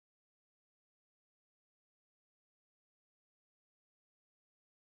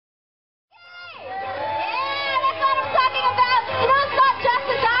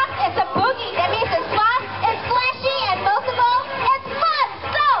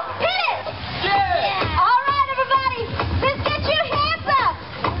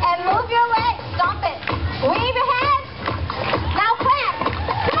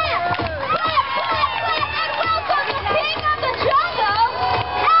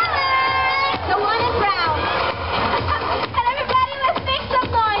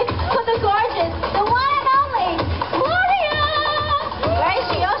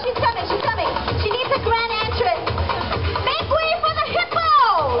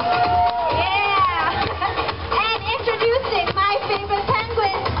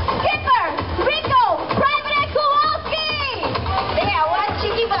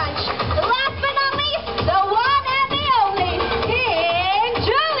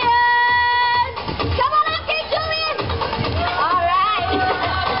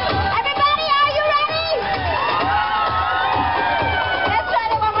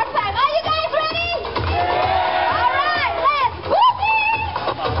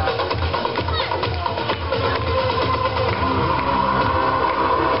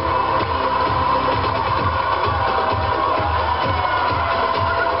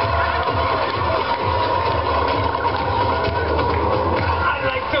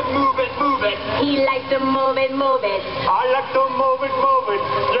he likes to move it, move it. I like to move it, move it.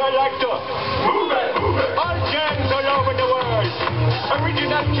 You like to move it, move it. All jams all over the world.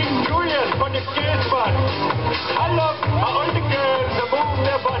 Original King Julian for the kids one. I love all the girls that move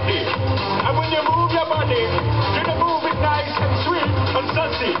their body. And when you move your body, you to move it nice and sweet and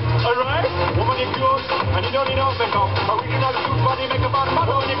sassy. Alright? Woman, you cute and you don't need no makeup. Original cute body makeup on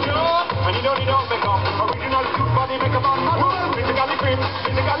model. You cute and you don't need no makeup. Original cute body makeup on model. Physically fit,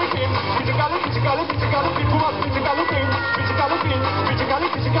 physically fit, physically fit, woman, physically fit, physically fit,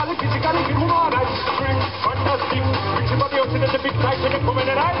 woman, nice, sweet, fantastic, pretty body up to the big tight and the woman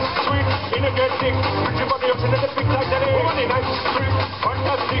and nice, sweet, energetic, pretty body up to the big tight and the woman and nice, sweet,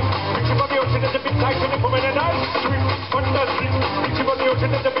 fantastic, pretty body up to the big tight and the woman and nice, sweet, fantastic, pretty body up to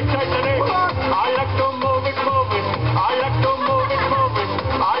the big tight and the woman. I like to move it, move it, I like to move it, move it,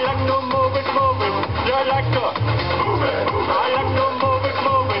 I like to move it, move it, you like to move it, I like to move it,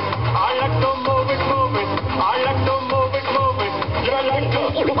 move it, I like to move it, move it, I like to move it, move it, you like to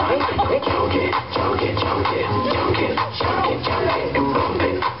choke it, choke it, choke it, choke it, choke it, choke it, choke it, and bump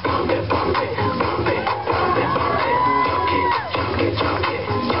it, bump it, bump it, bump it, bump it, bump it, choke it, choke it, choke it,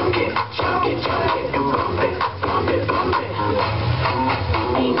 choke it, choke it, choke it, and bump it, bump it, bump it.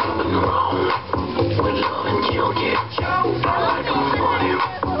 Ain't nothing wrong with love and choke it. I like 'em funny,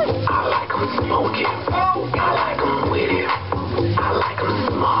 I like 'em smoking, I like 'em with it, I like 'em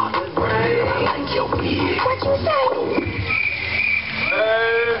smart, I like your beard. What you say?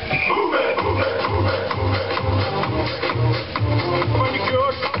 Move it, move it, move it, move it. When you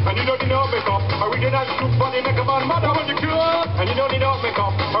cute and you don't need no makeup, original cute body makeup on mother. When you cute and you don't need no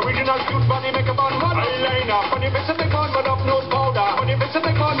makeup, original cute body makeup on mother. Eyeliner, when you miss a make on up, nose powder. When you miss a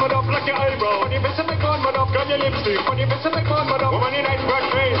make on up, like your eyebrow. When you miss a make on up, got your lipstick. When you miss a make on up, woman in nice broad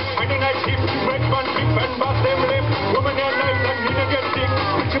face, and in nice hip, red band, big band, bust them lip. Woman in nice and need to get sick.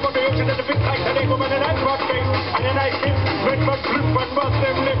 Bitch your body up to the big tight, and woman in nice broad face, and in nice hip, red band, flip and bust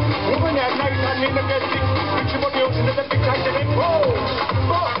them lip. Woman in nice and need to get sick. Bitch your body up to the big tight, and whoa,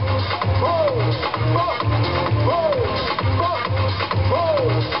 whoa, whoa, whoa.